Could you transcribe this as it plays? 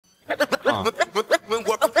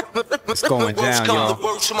It's going down, y'all.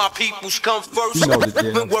 My peoples come first. You know the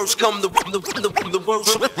deal. When worst come the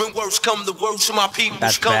worst. When worst come the worst, my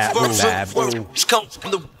peoples come first. Worst come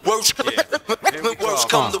the worst. When worst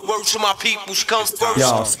come the worst, my peoples come first.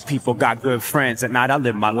 Yo, people got good friends. At night I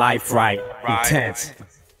live my life right. Intense.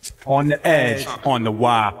 On the edge, on the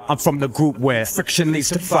wire. I'm from the group where friction leads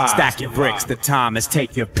to fire. Stack your bricks, the time is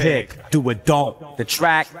take your pick. Do it, don't. The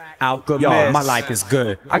track, Alchemist. Yo, my life is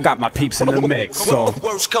good. I got my peeps in the mix, so.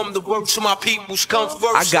 Worst come the worst, my peoples come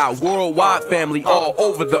first. I got worldwide family all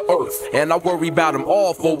over the earth, and I worry about them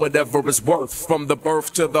all for whatever it's worth. From the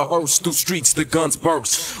birth to the hearse, through streets the guns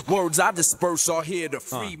burst. Words I disperse are here to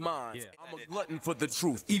free minds. I'm a glutton for the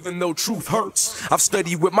truth, even though truth hurts. I've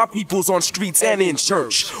studied with my peoples on streets and in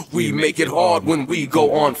church. We make it hard when we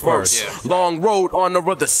go on first. Long road, honor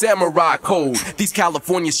of the samurai code. These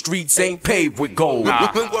California streets ain't paved with gold.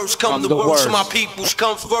 When worst come the worst, my peoples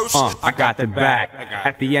come first. I got the back.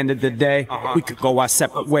 At the end of the day, we could go our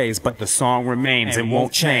separate ways, but the song remains and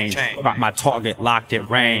won't change. Got my target locked at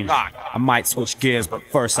range. I might switch gears, but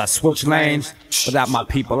first I switch lanes. Without my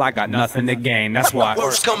people, I got nothing to gain. That's why.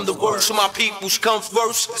 Worst come the worst, my peoples come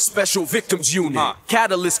first. Special Victims Unit,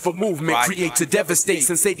 catalyst for movement, create to devastate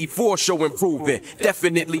since '84, show improvement.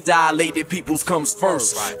 Definitely dilated peoples comes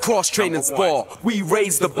first. Cross training spar, we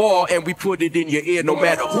raise the bar and we put it in your ear no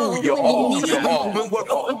matter who you are. When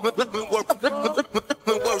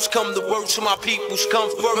worst come the worst, my peoples come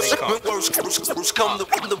first. When worst come the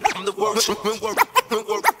worst.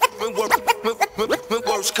 When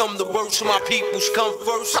worst come the worst, my peoples come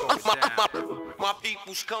first. My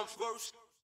peoples come first.